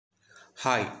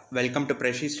Hi, welcome to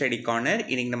Prasheestudycorner Study Corner.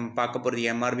 இன்னைக்கு நம்ம பார்க்க போகிறது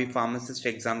MRB Pharmacist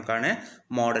எக்ஸாம்க்கான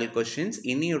model questions.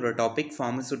 இன்னியோட topic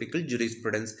Pharmaceutical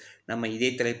Jurisprudence. நம்ம இதே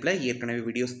தலைப்பில் ஏற்கனவே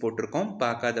வீடியோஸ் போட்டிருக்கோம்.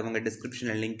 பார்க்காதவங்க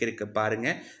டிஸ்கிரிப்ஷனில் லிங்க் இருக்குது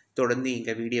பாருங்கள். தொடர்ந்து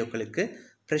எங்கள் வீடியோக்களுக்கு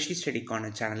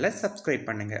Prasheestudycorner சேனலை சப்ஸ்கிரைப்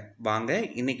பண்ணுங்கள். வாங்க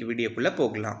இன்னைக்கு வீடியோக்குள்ளே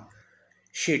போகலாம்.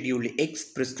 Schedule X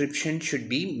prescription should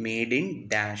be made in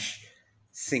dash.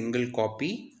 Single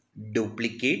copy,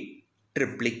 duplicate,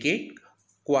 triplicate,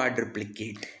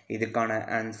 quadruplicate. இதுக்கான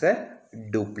answer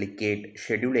duplicate.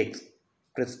 Schedule X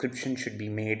prescription should be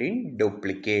made in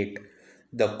duplicate.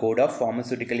 The Code of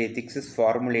Pharmaceutical Ethics is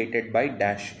formulated by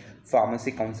dash.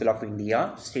 Pharmacy Council of India,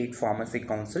 State Pharmacy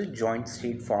Council, Joint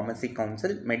State Pharmacy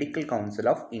Council, Medical Council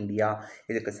of India.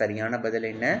 இதுக்கு சரியான பதில்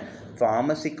என்ன?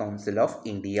 Pharmacy Council of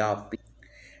India.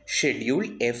 Schedule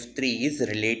F3 is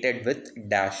related with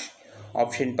dash.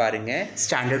 Option பாருங்க.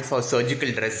 Standard for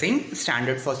surgical dressing,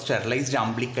 standard for sterilized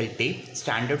umbilical tape,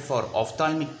 standard for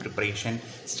ophthalmic preparation,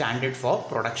 standard for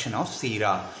production of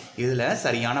sera. இதில்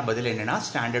சரியான பதில் என்னென்னா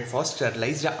standard for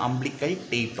sterilised umbilical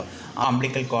tape.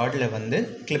 Umbilical கார்டில் வந்து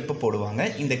clip போடுவாங்க.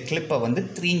 இந்த கிளிப்பை வந்து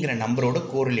 3ங்கிற நம்பரோடு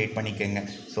கோரிலேட் பண்ணிக்கோங்க.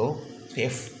 ஸோ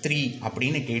F3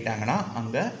 அப்படின்னு கேட்டாங்கன்னா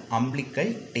அங்கே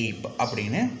அம்பிளிக்கல் டேப்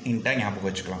அப்படின்னு இன்ட்டாக ஞாபகம்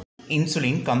வச்சுக்கலாம்.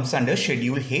 Insulin comes under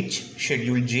Schedule H,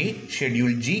 Schedule J,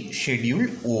 Schedule G, Schedule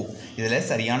O. இதில்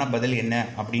சரியான பதில் என்ன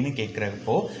அப்படின்னு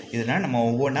கேட்குறப்போ இதில் நம்ம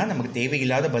ஒவ்வொன்றா நமக்கு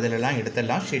தேவையில்லாத பதிலெல்லாம்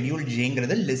எடுத்துடலாம். ஷெட்யூல்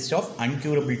ஜேங்கிறது லிஸ்ட் ஆஃப்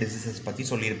அன்க்யூரபிள் டிசீசஸ் பற்றி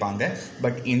சொல்லியிருப்பாங்க.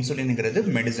 பட் இன்சுலினுங்கிறது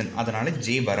மெடிசன், அதனால்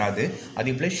ஜே வராது.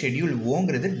 அதே போல் ஷெட்யூல்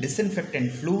ஓங்கிறது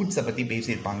டிஸ்இன்ஃபெக்டன்ட் ஃப்ளூயிட்ஸை பற்றி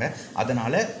பேசியிருப்பாங்க,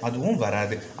 அதனால் அதுவும்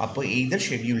வராது. அப்போ எய்தர்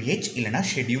ஷெட்யூல் ஹெச் இல்லைனா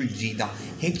ஷெட்யூல் ஜி தான்.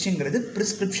 ஹெச்ங்கிறது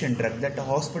ப்ரிஸ்கிரிப்ஷன் ட்ரக், தட்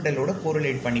ஹாஸ்பிட்டலோட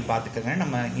கோரிலேட் பண்ணி பார்த்துக்கங்க,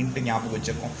 நம்ம இன்ட்டு ஞாபகம்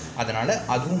வச்சுருக்கோம், அதனால்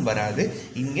அதுவும் வராது.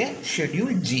 இங்கே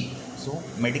ஷெட்யூல் ஜி, ஸோ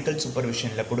மெடிக்கல்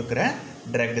சூப்பர்விஷனில் கொடுக்குற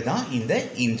ட்ரக் தான் இந்த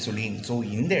இன்சுலின். ஸோ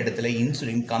இந்த இடத்துல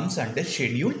insulin comes under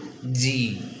schedule G.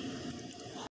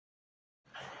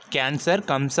 Cancer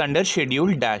comes under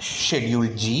schedule dash. Schedule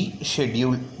G,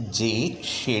 schedule J,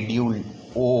 schedule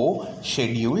ஓ,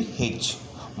 ஷெட்யூல் ஹெச்.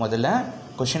 முதல்ல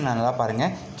கொஷின் நல்லா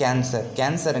பாருங்கள்.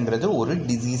 கேன்சருங்கிறது ஒரு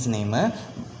டிசீஸ் நேமு.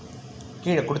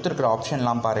 கீழே கொடுத்துருக்குற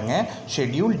ஆப்ஷன்லாம் பாருங்கள்.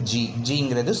 ஷெட்யூல்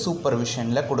ஜிங்கிறது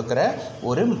சூப்பர்விஷனில் கொடுக்குற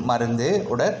ஒரு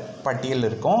மருந்தோட பட்டியல்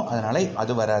இருக்கும், அதனால்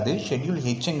அது வராது. ஷெட்யூல்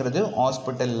ஹெச்ங்கிறது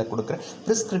ஹாஸ்பிட்டலில் கொடுக்குற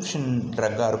ப்ரிஸ்கிரிப்ஷன்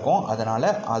ட்ரக்காக இருக்கும், அதனால்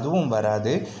அதுவும்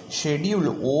வராது.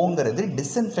 ஷெட்யூல் ஓங்கிறது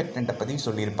டிஸ்இன்ஃபெக்டண்ட்டை பற்றி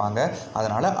சொல்லியிருப்பாங்க,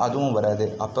 அதனால் அதுவும் வராது.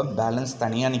 அப்போ பேலன்ஸ்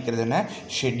தனியாக நிற்கிறதுன்னு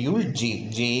ஷெட்யூல்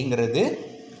ஜேங்கிறது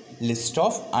லிஸ்ட்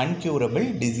ஆஃப் அன்க்யூரபிள்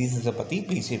டிசீஸஸை பற்றி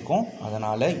பேசியிருக்கோம்,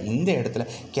 அதனால் இந்த இடத்துல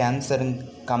cancer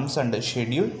comes under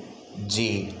schedule J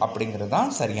அப்படிங்கிறது தான்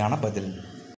சரியான பதில்.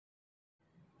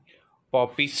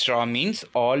 பாப்பி straw means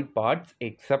all parts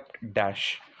accept dash.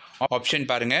 Option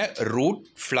பாருங்கள். Root,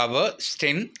 flower,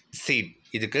 stem, seat.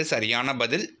 இதுக்கு சரியான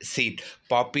பதில் சீட்.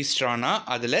 பாப்பி ஸ்ட்ரானா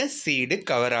அதில் சீடு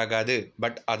கவர் ஆகாது,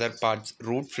 but other parts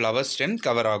root, flower, stem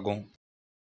cover ஆகும்.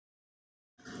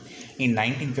 In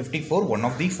 1954, one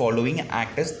of the following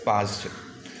act is passed.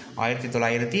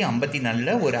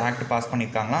 1954 ஒரு ஆக்ட் பாஸ்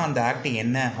பண்ணியிருக்காங்களா, அந்த ஆக்ட்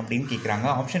என்ன அப்படின்னு கேட்குறாங்க.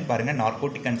 ஆப்ஷன் பாருங்கள்.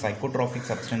 Narcotic and psychotropic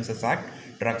substances act,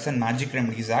 drugs and magic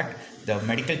remedies act, the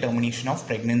medical termination of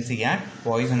pregnancy act,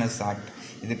 poisonous act.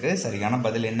 இதுக்கு சரியான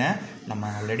பதில் என்ன? நம்ம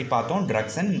ஆல்ரெடி பார்த்தோம்,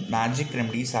 drugs and magic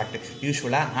remedies act.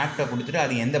 யூஸ்வலாக ஆக்டை கொடுத்துட்டு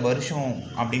அது எந்த வருஷம்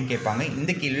அப்படின்னு கேட்பாங்க.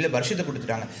 இந்த கேள்வியில் வருஷத்தை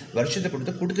கொடுத்துட்டாங்க. வருஷத்தை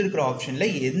கொடுத்துருக்கிற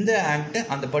ஆப்ஷனில் எந்த ஆக்ட்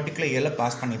அந்த பர்டிகுலர் இயரில்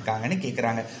பாஸ் பண்ணியிருக்காங்கன்னு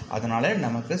கேட்குறாங்க. அதனால்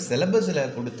நமக்கு சிலபஸில்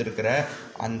கொடுத்துருக்கிற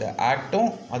அந்த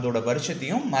ஆக்டும் அதோட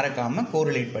வருஷத்தையும் மறக்காமல்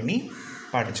கோரிலேட் பண்ணி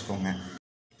படிச்சுக்கோங்க.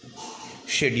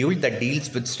 Schedule that deals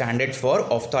with standards for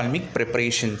ophthalmic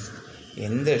preparations.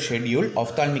 எந்த ஷெட்யூல்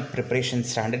ஆப்தால்மிக் ப்ரிப்பரேஷன்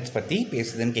ஸ்டாண்டர்ட்ஸ் பற்றி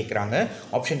பேசுதுன்னு கேட்குறாங்க.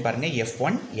 ஆப்ஷன் பாருங்கள்.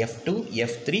 F1, F2,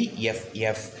 F3,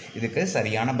 FF. இதுக்கு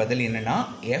சரியான பதில் என்னென்னா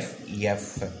FF,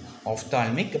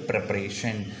 ophthalmic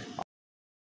preparation.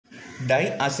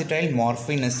 Diacetyl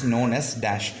morphine is known as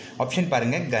dash. Option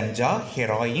பாருங்கள். கஞ்சா,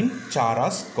 ஹெராயின்,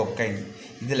 சாராஸ், கொக்கைன்.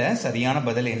 இதில் சரியான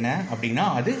பதில் என்ன அப்படின்னா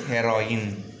அது heroin.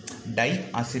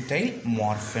 Diacetyl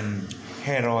morphine,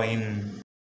 heroin.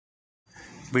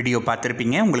 Video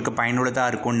பார்த்துருப்பீங்க, உங்களுக்கு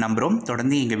பயனுள்ளதாக இருக்கும்னு நம்புகிறோம்.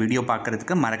 தொடர்ந்து எங்கள் வீடியோ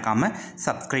பார்க்குறதுக்கு மறக்காமல்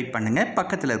சப்ஸ்கிரைப் பண்ணுங்கள்.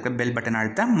 பக்கத்தில் இருக்க பெல் பட்டன்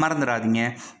அழுத்த மறந்துடாதீங்க.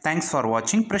 தேங்க்ஸ் ஃபார்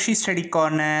வாட்சிங் Prasheestudy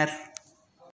Corner.